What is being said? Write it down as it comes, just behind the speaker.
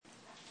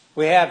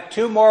We have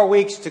 2 more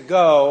weeks to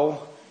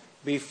go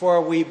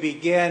before we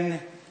begin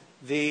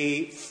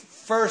the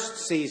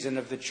first season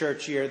of the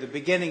church year, the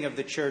beginning of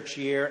the church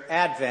year,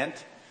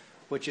 Advent,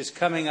 which is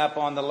coming up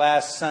on the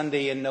last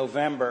Sunday in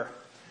November.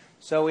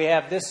 So we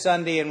have this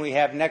Sunday and we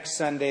have next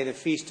Sunday, the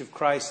Feast of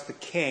Christ the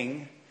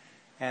King,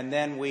 and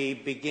then we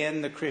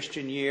begin the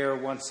Christian year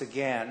once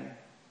again.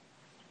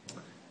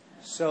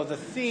 So the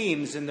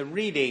themes and the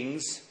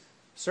readings,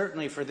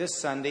 certainly for this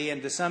Sunday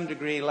and to some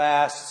degree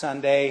last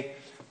Sunday,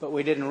 but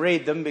we didn't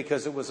read them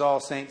because it was All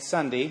Saints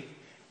Sunday,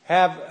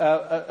 have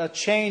a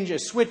change, a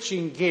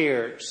switching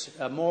gears,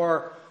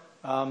 more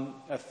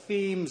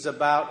themes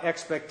about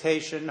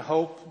expectation,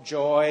 hope,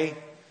 joy,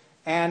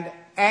 and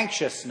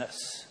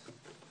anxiousness.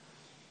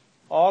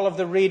 All of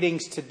the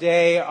readings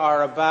today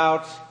are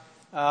about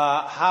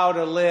how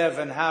to live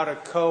and how to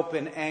cope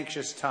in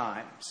anxious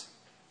times.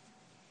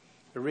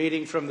 The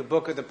reading from the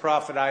book of the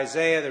prophet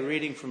Isaiah, the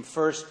reading from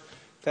 1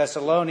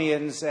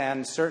 Thessalonians,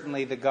 and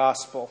certainly the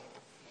gospel.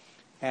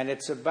 And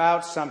it's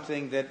about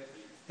something that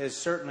is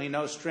certainly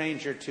no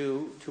stranger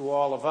to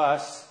all of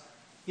us.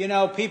 You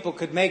know, people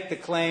could make the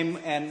claim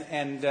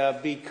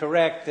and be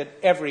correct that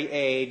every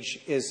age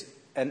is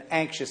an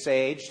anxious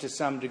age to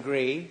some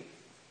degree.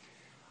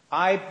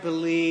 I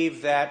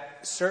believe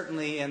that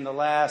certainly in the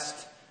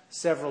last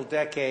several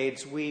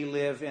decades, we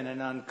live in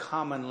an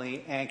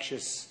uncommonly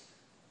anxious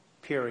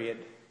period.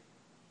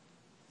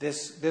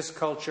 This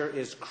culture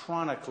is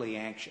chronically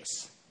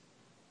anxious.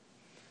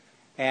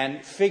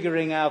 And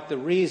figuring out the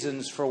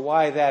reasons for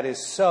why that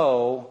is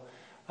so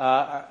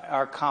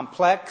are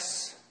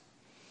complex.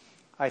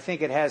 I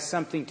think it has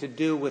something to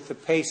do with the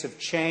pace of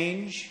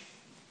change.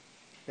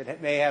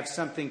 It may have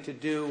something to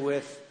do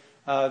with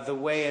the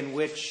way in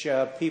which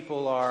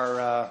people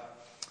are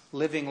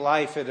living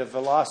life at a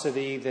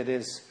velocity that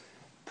is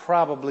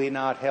probably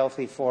not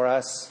healthy for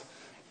us,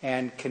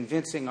 and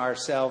convincing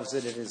ourselves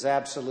that it is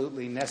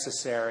absolutely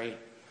necessary,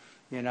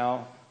 you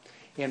know.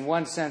 In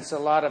one sense, a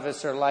lot of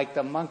us are like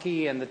the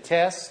monkey in the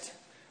test.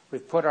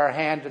 We've put our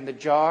hand in the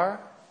jar,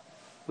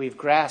 we've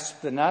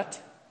grasped the nut,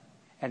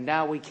 and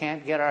now we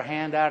can't get our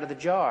hand out of the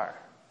jar.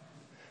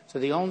 So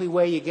the only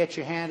way you get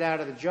your hand out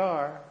of the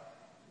jar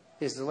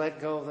is to let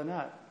go of the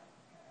nut.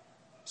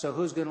 So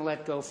who's going to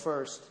let go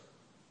first?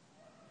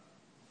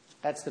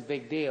 That's the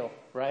big deal,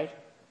 right?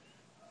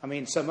 I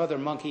mean, some other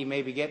monkey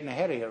may be getting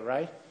ahead of you,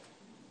 right?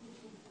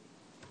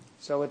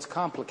 So it's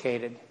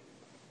complicated.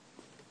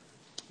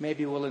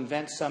 Maybe we'll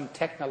invent some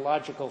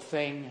technological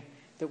thing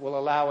that will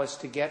allow us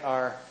to get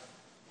our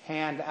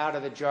hand out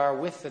of the jar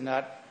with the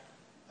nut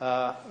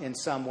in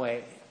some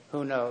way.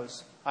 Who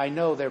knows? I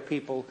know there are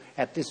people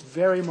at this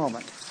very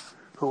moment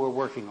who are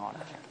working on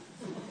it.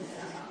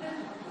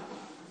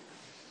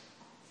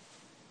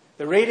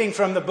 The reading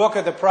from the book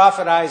of the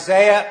prophet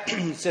Isaiah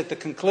is at the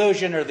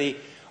conclusion or the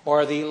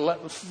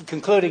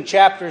concluding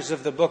chapters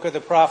of the book of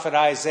the prophet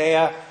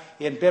Isaiah.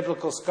 In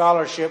biblical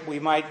scholarship, we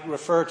might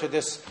refer to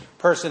this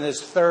person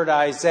as Third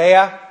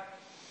Isaiah.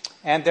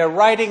 And they're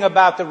writing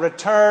about the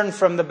return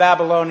from the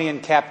Babylonian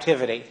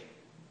captivity.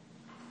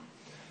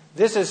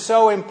 This is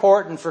so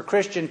important for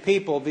Christian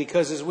people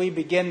because as we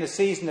begin the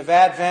season of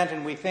Advent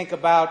and we think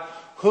about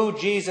who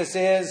Jesus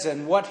is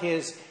and what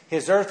his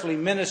earthly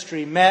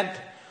ministry meant,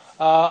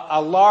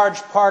 a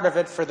large part of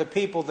it for the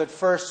people that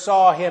first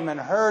saw him and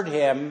heard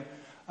him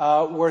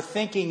were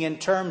thinking in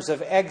terms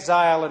of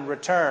exile and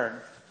return.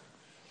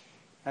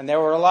 And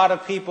there were a lot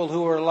of people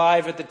who were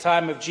alive at the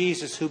time of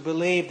Jesus who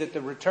believed that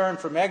the return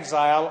from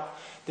exile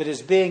that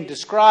is being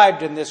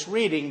described in this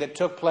reading that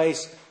took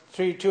place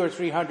 200 or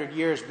 300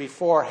 years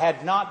before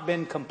had not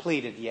been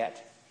completed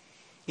yet.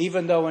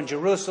 Even though in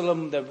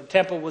Jerusalem the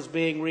temple was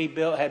being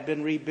rebuilt, had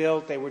been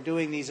rebuilt, they were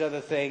doing these other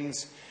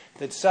things,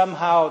 that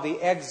somehow the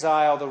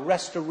exile, the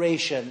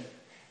restoration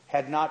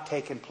had not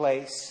taken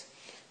place.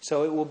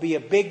 So it will be a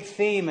big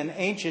theme in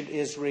ancient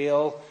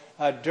Israel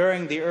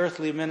during the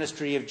earthly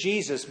ministry of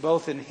Jesus,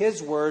 both in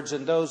his words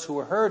and those who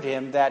heard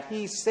him, that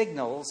he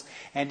signals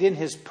and in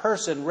his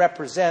person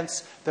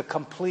represents the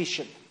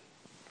completion.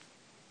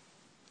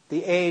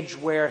 The age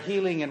where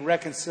healing and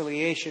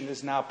reconciliation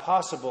is now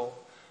possible.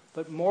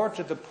 But more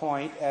to the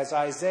point, as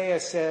Isaiah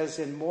says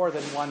in more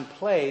than one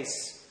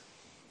place,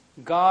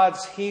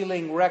 God's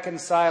healing,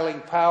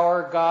 reconciling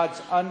power, God's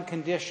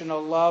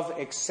unconditional love,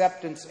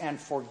 acceptance, and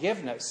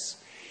forgiveness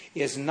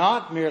is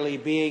not merely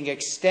being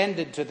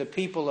extended to the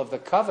people of the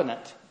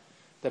covenant,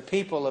 the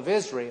people of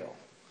Israel.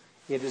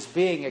 It is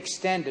being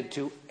extended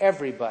to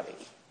everybody.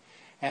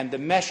 And the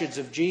message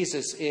of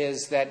Jesus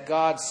is that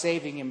God's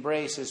saving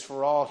embrace is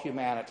for all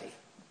humanity.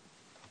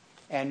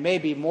 And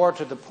maybe more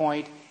to the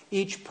point,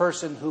 each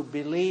person who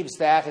believes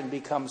that and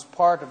becomes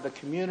part of the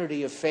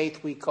community of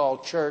faith we call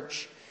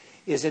church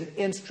is an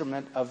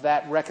instrument of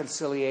that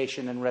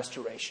reconciliation and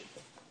restoration.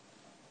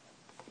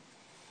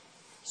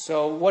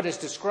 So what is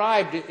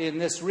described in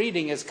this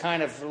reading is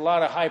kind of a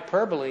lot of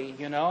hyperbole,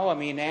 you know. I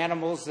mean,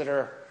 animals that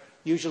are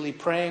usually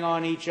preying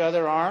on each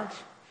other aren't.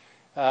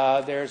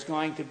 There's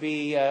going to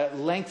be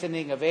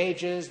lengthening of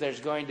ages.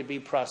 There's going to be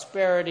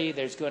prosperity.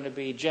 There's going to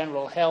be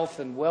general health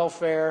and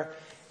welfare.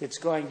 It's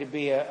going to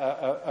be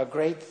a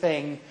great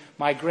thing.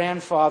 My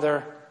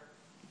grandfather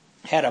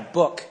had a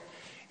book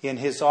in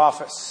his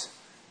office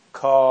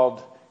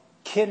called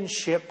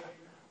Kinship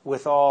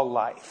with All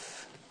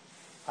Life.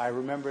 I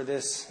remember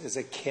this as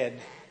a kid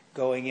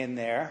going in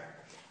there.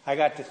 I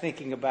got to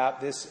thinking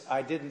about this.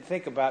 I didn't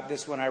think about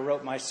this when I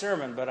wrote my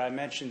sermon, but I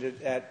mentioned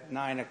it at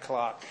 9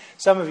 o'clock.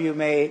 Some of you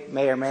may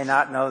or may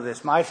not know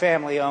this. My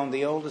family owned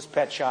the oldest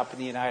pet shop in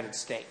the United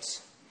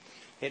States.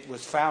 It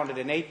was founded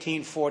in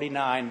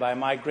 1849 by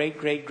my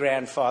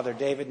great-great-grandfather,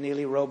 David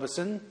Neely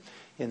Robeson,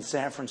 in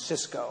San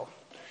Francisco.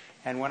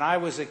 And when I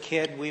was a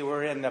kid, we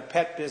were in the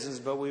pet business,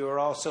 but we were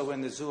also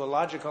in the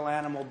zoological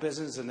animal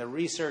business and the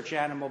research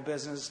animal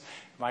business.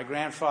 My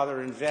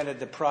grandfather invented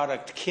the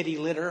product kitty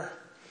litter,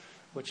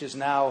 which is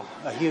now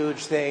a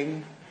huge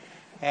thing,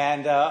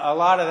 and a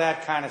lot of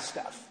that kind of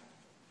stuff.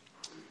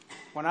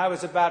 When I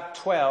was about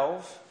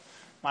 12,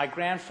 my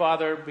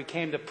grandfather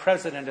became the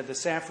president of the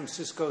San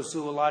Francisco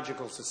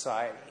Zoological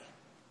Society.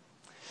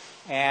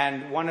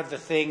 And one of the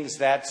things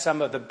that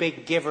some of the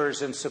big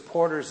givers and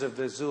supporters of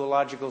the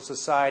Zoological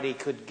Society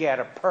could get,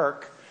 a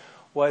perk,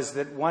 was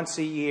that once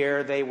a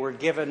year they were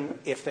given,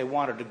 if they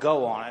wanted to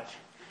go on it,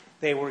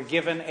 they were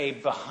given a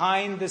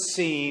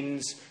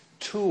behind-the-scenes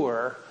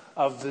tour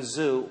of the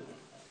zoo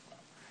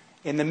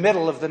in the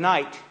middle of the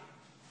night,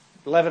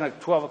 11 or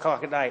 12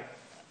 o'clock at night.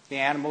 The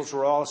animals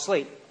were all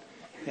asleep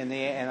in the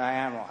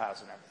animal house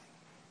and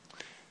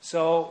everything.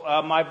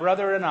 So my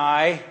brother and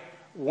I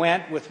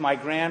went with my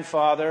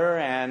grandfather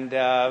and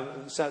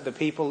the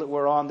people that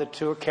were on the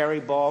tour. Kerry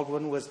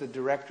Baldwin was the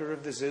director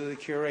of the zoo, the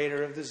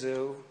curator of the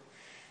zoo.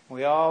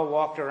 We all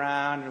walked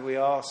around and we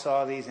all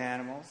saw these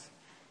animals.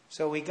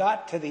 So we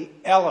got to the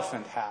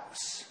elephant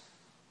house.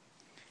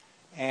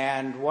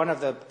 And one of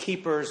the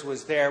keepers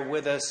was there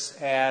with us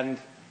and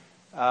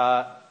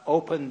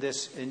opened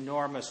this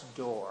enormous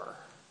door,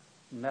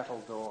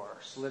 metal door,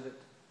 slid it.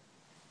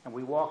 And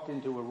we walked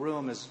into a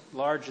room as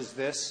large as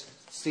this,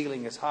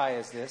 ceiling as high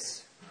as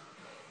this.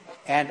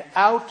 And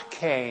out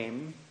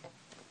came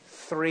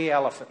 3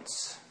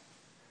 elephants,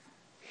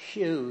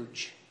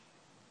 huge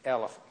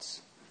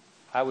elephants.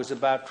 I was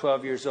about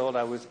 12 years old.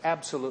 I was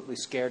absolutely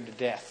scared to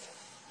death.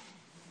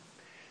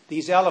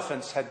 These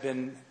elephants had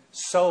been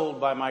sold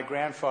by my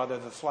grandfather,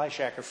 the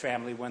Fleischacker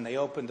family, when they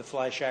opened the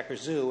Fleischacker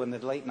Zoo in the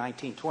late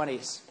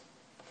 1920s.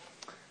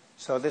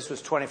 So this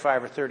was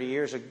 25 or 30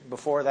 years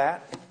before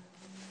that.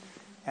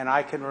 And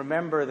I can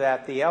remember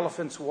that the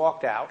elephants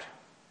walked out,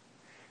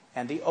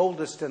 and the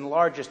oldest and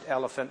largest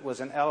elephant was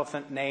an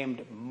elephant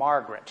named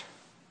Margaret,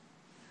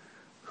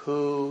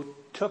 who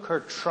took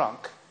her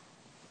trunk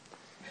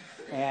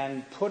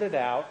and put it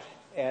out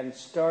and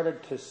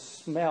started to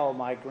smell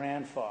my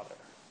grandfather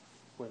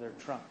with her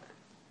trunk.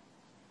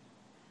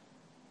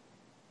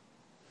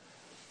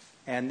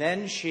 And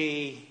then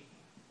she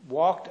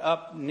walked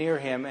up near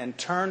him and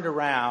turned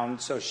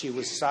around so she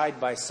was side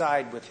by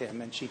side with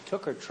him, and she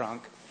took her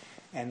trunk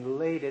and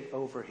laid it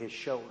over his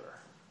shoulder.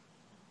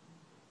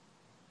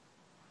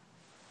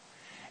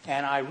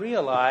 And I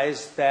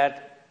realized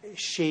that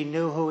she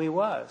knew who he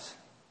was.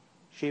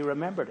 She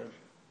remembered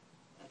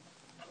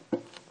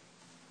him.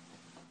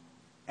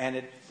 And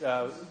it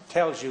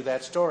tells you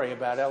that story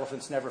about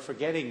elephants never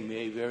forgetting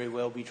may very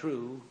well be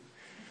true.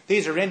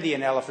 These are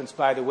Indian elephants,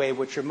 by the way,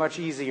 which are much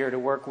easier to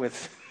work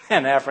with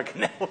than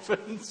African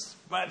elephants.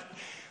 But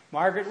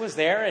Margaret was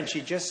there, and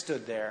she just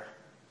stood there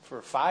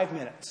for 5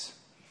 minutes.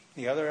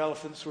 The other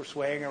elephants were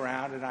swaying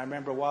around, and I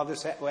remember while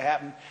this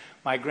happened,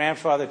 my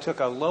grandfather took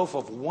a loaf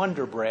of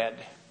Wonder Bread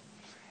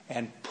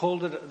and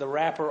pulled the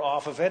wrapper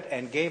off of it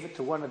and gave it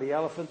to one of the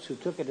elephants, who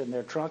took it in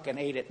their trunk and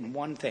ate it in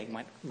one thing.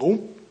 Went,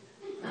 boom,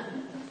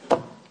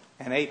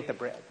 and ate the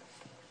bread.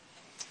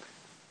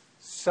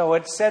 So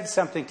it said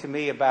something to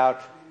me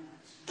about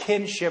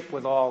kinship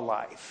with all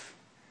life,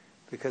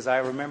 because I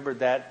remembered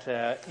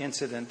that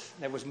incident.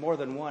 There was more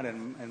than one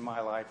in my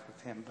life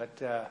with him,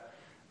 but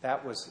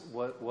that was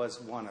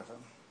one of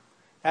them.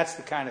 That's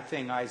the kind of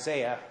thing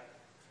Isaiah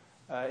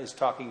is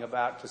talking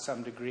about to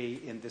some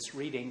degree in this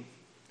reading.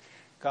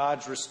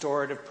 God's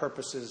restorative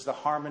purposes, the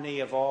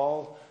harmony of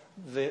all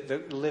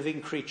the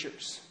living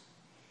creatures.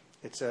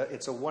 It's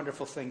a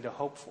wonderful thing to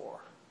hope for.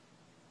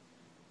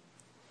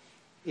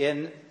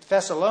 In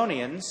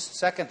Thessalonians,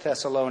 2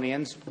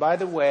 Thessalonians, by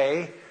the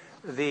way,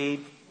 the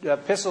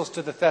epistles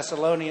to the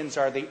Thessalonians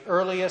are the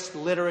earliest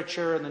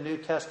literature in the New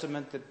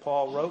Testament that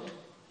Paul wrote.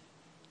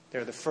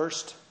 They're the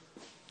first.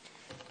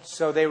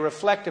 So they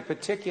reflect a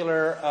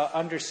particular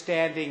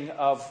understanding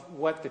of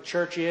what the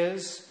church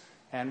is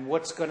and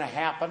what's going to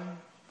happen.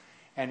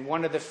 And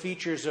one of the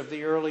features of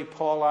the early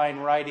Pauline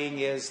writing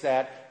is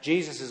that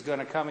Jesus is going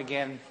to come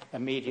again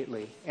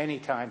immediately,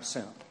 anytime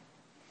soon.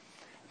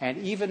 And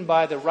even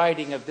by the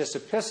writing of this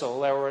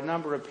epistle, there were a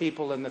number of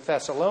people in the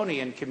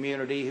Thessalonian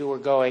community who were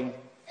going,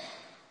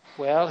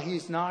 well,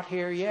 he's not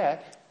here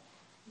yet.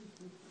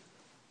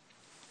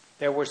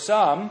 There were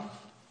some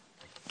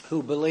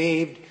who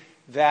believed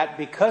that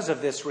because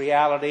of this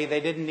reality, they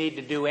didn't need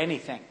to do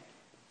anything.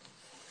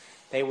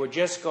 They were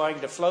just going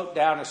to float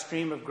down a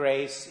stream of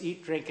grace,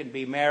 eat, drink, and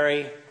be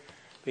merry,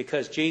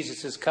 because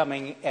Jesus is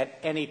coming at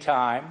any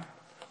time.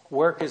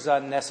 Work is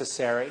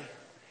unnecessary.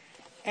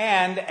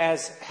 And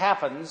as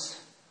happens,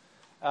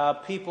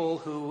 people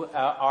who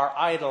are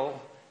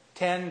idle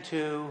tend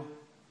to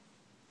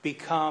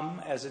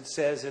become, as it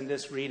says in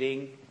this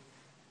reading,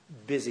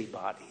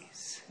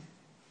 busybodies.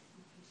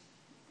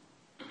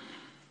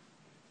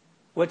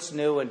 What's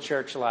new in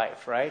church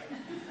life, right?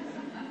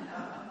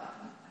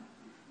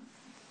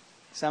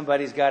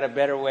 Somebody's got a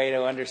better way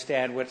to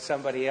understand what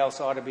somebody else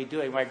ought to be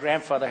doing. My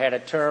grandfather had a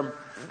term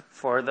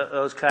for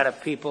those kind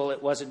of people.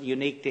 It wasn't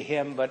unique to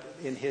him, but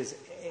in his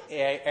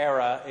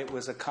era, it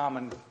was a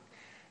common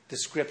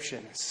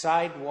description.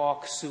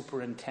 Sidewalk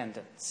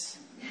superintendents.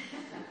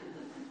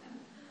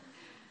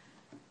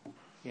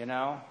 You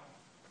know?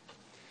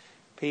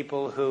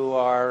 People who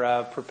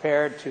are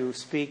prepared to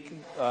speak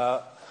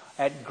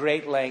at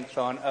great length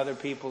on other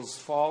people's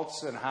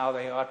faults and how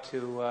they ought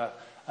to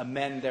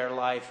amend their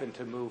life and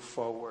to move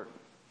forward.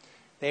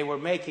 They were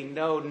making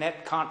no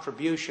net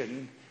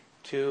contribution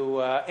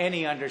to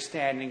any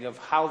understanding of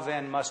how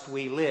then must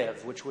we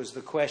live, which was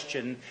the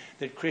question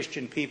that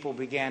Christian people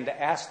began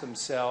to ask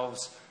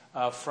themselves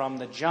from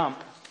the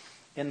jump.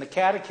 In the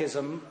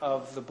Catechism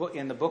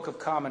in the Book of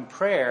Common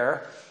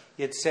Prayer,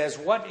 it says,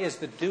 "What is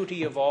the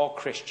duty of all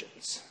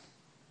Christians?"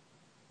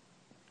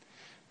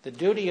 The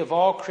duty of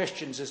all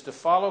Christians is to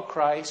follow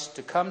Christ,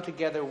 to come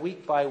together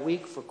week by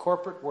week for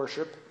corporate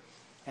worship,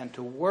 and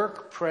to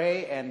work,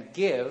 pray, and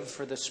give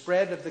for the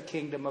spread of the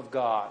kingdom of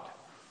God.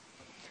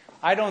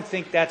 I don't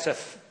think that's a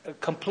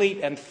complete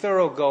and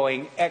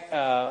thoroughgoing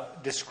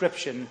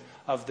description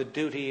of the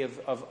duty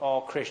of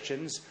all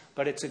Christians,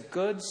 but it's a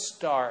good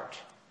start.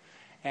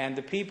 And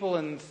the people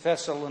in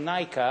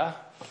Thessalonica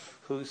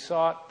who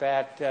thought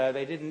that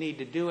they didn't need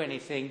to do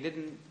anything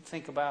didn't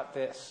think about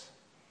this.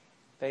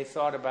 They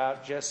thought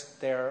about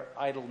just their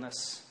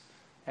idleness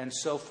and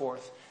so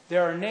forth.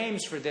 There are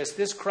names for this.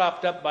 This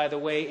cropped up, by the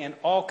way, in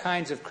all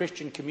kinds of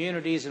Christian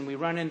communities, and we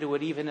run into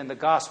it even in the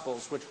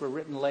Gospels, which were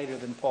written later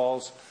than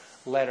Paul's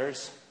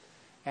letters.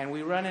 And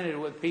we run into it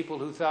with people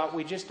who thought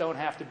we just don't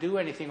have to do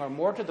anything, or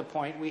more to the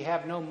point, we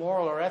have no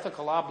moral or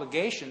ethical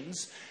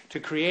obligations to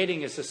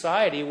creating a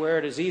society where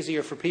it is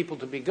easier for people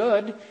to be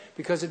good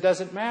because it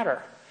doesn't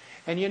matter.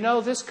 And you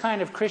know, this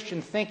kind of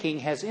Christian thinking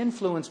has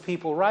influenced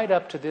people right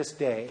up to this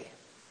day.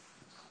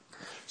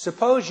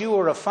 Suppose you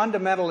were a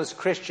fundamentalist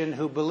Christian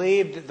who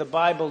believed the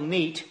Bible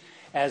neat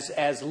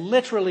as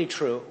literally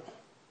true,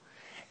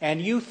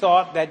 and you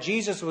thought that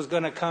Jesus was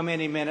going to come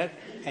any minute,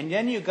 and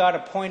then you got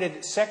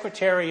appointed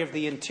Secretary of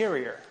the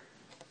Interior.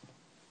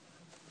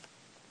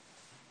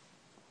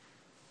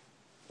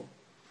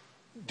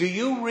 Do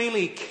you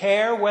really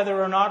care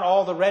whether or not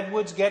all the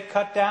redwoods get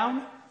cut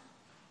down?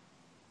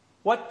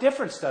 What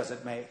difference does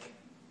it make?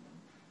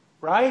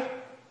 Right?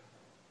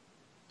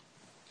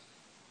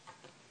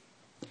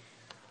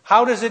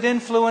 How does it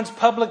influence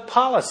public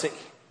policy?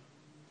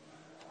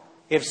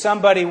 If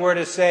somebody were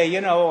to say,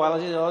 you know, well,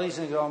 all these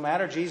things don't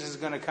matter, Jesus is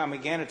going to come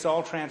again, it's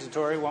all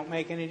transitory, won't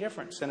make any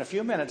difference. In a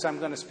few minutes, I'm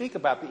going to speak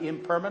about the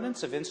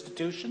impermanence of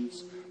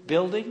institutions,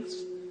 buildings,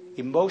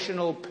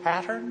 emotional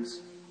patterns.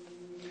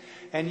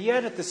 And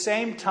yet, at the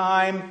same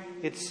time,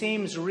 it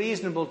seems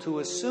reasonable to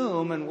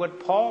assume, and what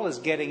Paul is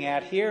getting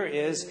at here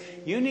is,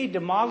 you need to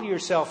model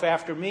yourself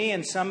after me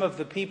and some of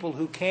the people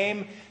who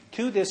came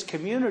to this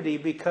community,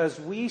 because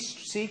we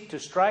seek to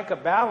strike a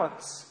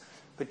balance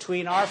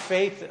between our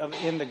faith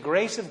in the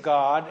grace of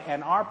God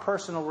and our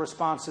personal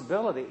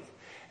responsibility.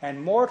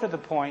 And more to the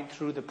point,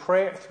 through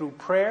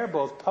prayer,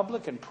 both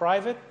public and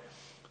private,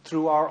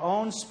 through our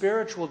own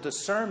spiritual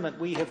discernment,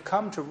 we have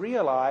come to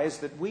realize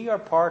that we are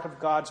part of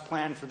God's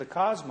plan for the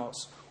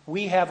cosmos.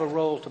 We have a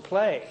role to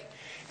play.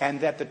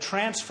 And that the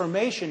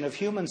transformation of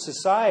human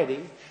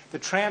society, the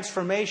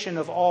transformation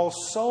of all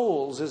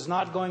souls, is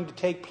not going to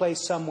take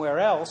place somewhere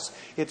else.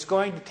 It's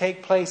going to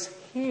take place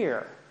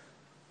here.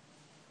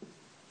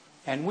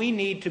 And we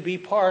need to be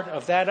part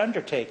of that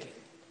undertaking.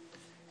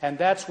 And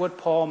that's what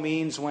Paul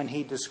means when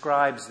he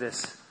describes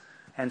this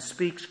and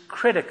speaks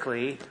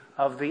critically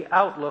of the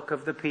outlook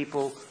of the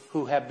people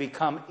who have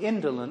become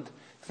indolent,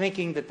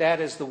 thinking that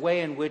that is the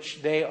way in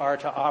which they are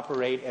to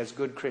operate as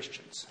good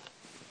Christians.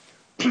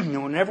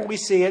 Whenever we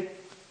see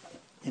it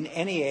in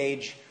any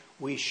age,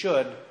 we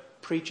should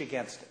preach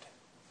against it.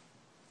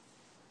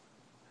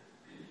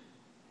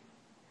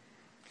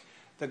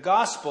 The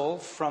gospel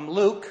from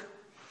Luke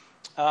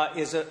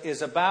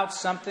is about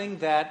something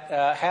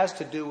that has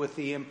to do with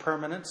the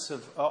impermanence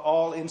of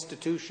all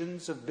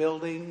institutions, of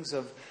buildings,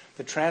 of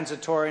the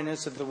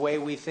transitoriness of the way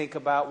we think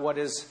about what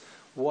is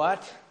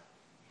what.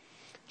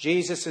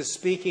 Jesus is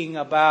speaking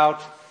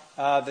about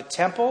the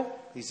temple.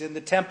 He's in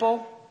the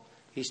temple.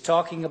 He's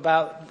talking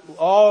about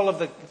all of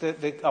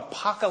the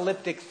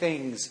apocalyptic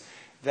things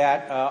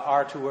that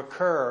are to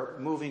occur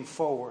moving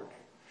forward.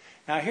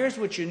 Now, here's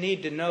what you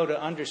need to know to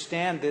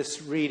understand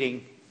this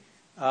reading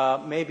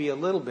maybe a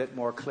little bit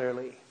more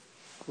clearly.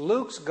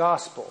 Luke's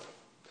gospel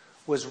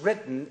was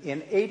written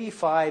in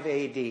 85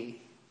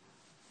 A.D.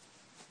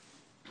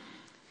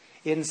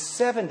 In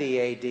 70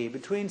 A.D.,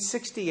 between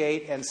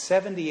 68 and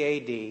 70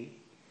 A.D.,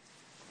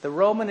 the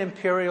Roman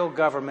imperial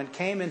government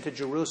came into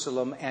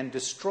Jerusalem and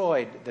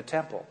destroyed the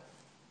temple.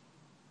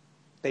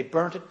 They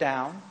burnt it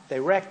down. They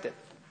wrecked it.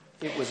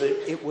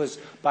 It was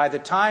by the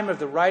time of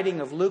the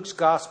writing of Luke's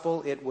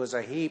gospel, it was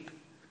a heap.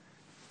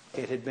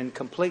 It had been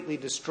completely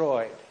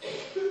destroyed.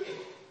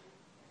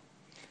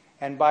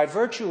 And by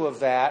virtue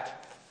of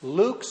that,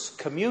 Luke's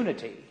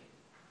community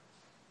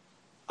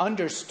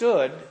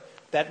understood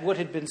that what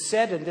had been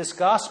said in this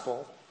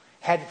gospel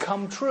had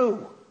come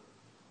true.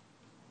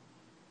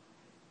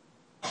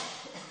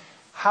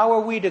 How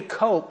are we to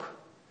cope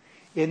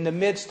in the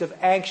midst of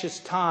anxious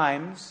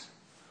times?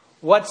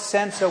 What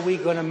sense are we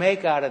going to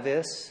make out of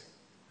this?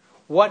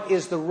 What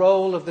is the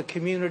role of the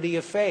community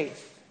of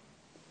faith?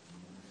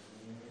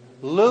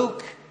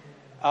 Luke,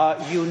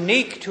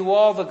 unique to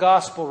all the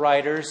gospel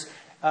writers,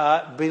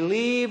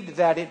 believed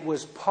that it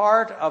was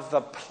part of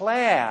the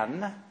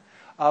plan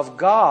of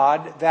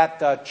God that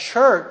the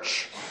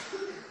church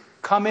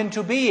come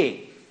into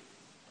being.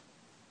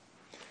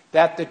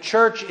 That the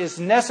church is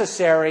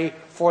necessary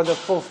for the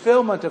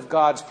fulfillment of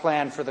God's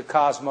plan for the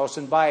cosmos.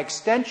 And by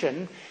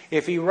extension,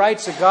 if he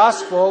writes a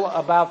gospel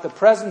about the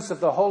presence of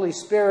the Holy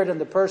Spirit in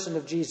the person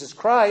of Jesus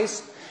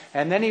Christ,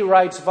 and then he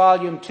writes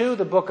volume 2,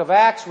 the book of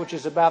Acts, which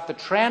is about the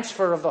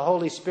transfer of the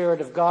Holy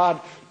Spirit of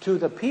God to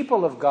the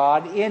people of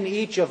God in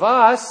each of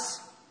us,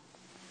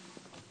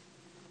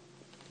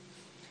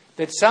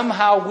 that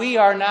somehow we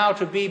are now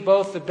to be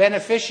both the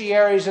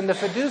beneficiaries and the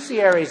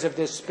fiduciaries of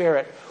this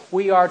Spirit.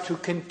 We are to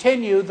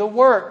continue the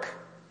work.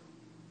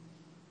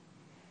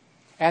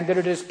 And that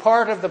it is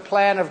part of the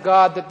plan of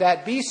God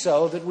that be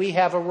so, that we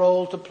have a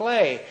role to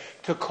play,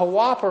 to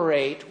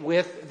cooperate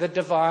with the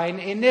divine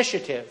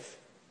initiative.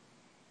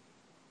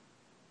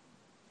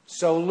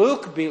 So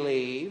Luke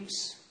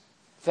believes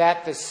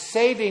that the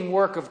saving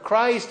work of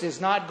Christ is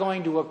not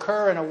going to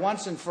occur in a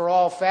once and for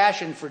all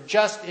fashion for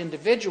just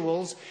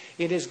individuals.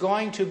 It is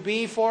going to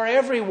be for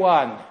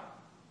everyone.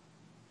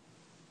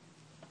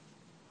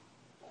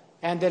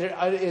 And that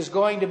it is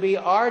going to be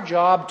our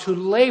job to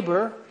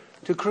labor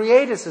to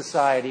create a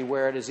society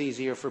where it is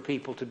easier for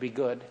people to be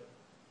good.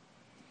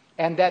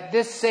 And that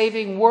this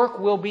saving work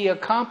will be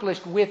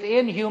accomplished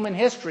within human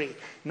history,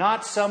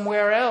 not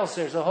somewhere else.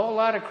 There's a whole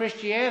lot of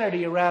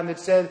Christianity around that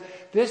says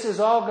this is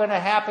all going to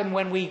happen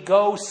when we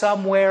go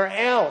somewhere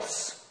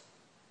else.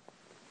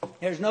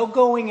 There's no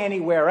going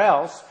anywhere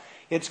else.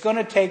 It's going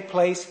to take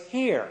place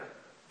here.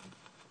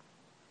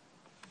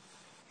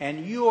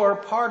 And you're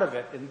part of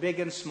it in big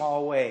and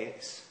small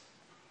ways.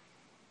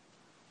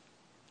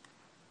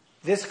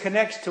 This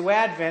connects to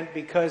Advent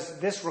because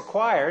this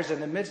requires,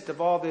 in the midst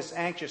of all this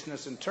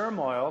anxiousness and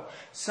turmoil,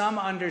 some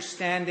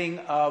understanding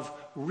of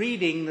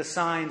reading the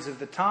signs of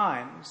the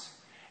times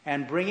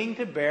and bringing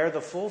to bear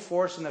the full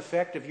force and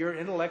effect of your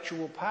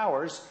intellectual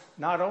powers,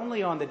 not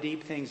only on the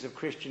deep things of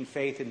Christian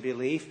faith and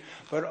belief,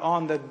 but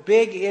on the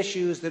big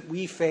issues that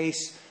we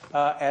face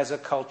as a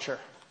culture.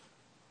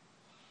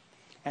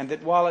 And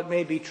that while it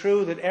may be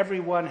true that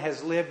everyone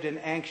has lived in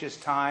anxious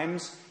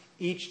times,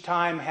 each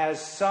time has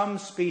some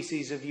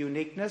species of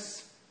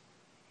uniqueness.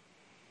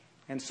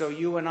 And so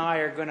you and I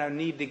are going to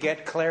need to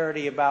get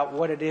clarity about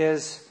what it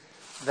is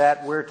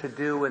that we're to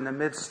do in the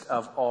midst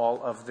of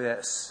all of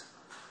this.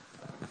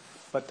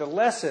 But the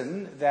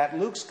lesson that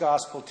Luke's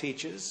gospel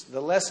teaches,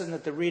 the lesson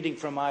that the reading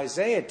from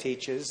Isaiah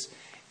teaches,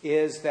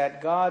 is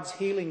that God's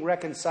healing,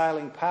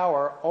 reconciling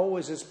power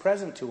always is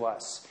present to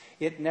us.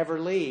 It never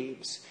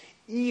leaves,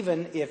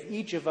 even if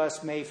each of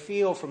us may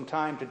feel from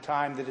time to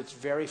time that it's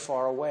very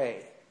far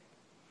away.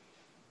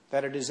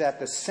 That it is at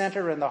the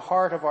center and the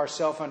heart of our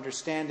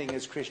self-understanding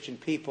as Christian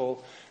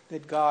people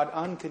that God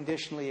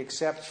unconditionally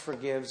accepts,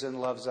 forgives,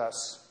 and loves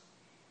us.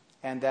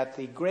 And that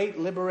the great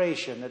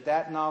liberation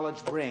that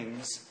knowledge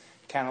brings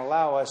can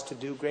allow us to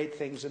do great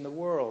things in the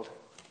world.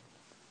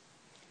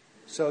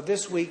 So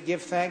this week,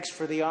 give thanks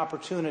for the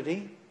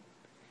opportunity.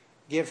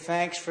 Give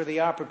thanks for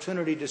the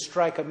opportunity to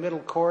strike a middle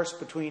course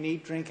between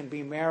eat, drink, and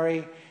be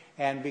merry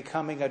and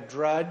becoming a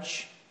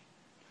drudge.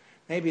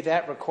 Maybe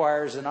that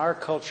requires in our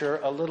culture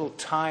a little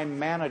time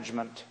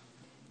management.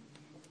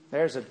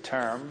 There's a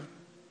term.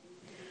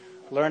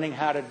 Learning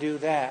how to do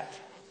that.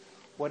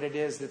 What it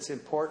is that's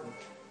important.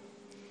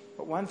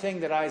 But one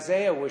thing that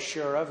Isaiah was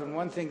sure of, and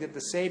one thing that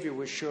the Savior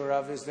was sure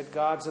of, is that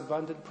God's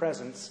abundant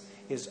presence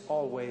is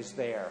always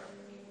there.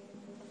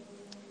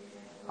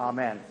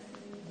 Amen.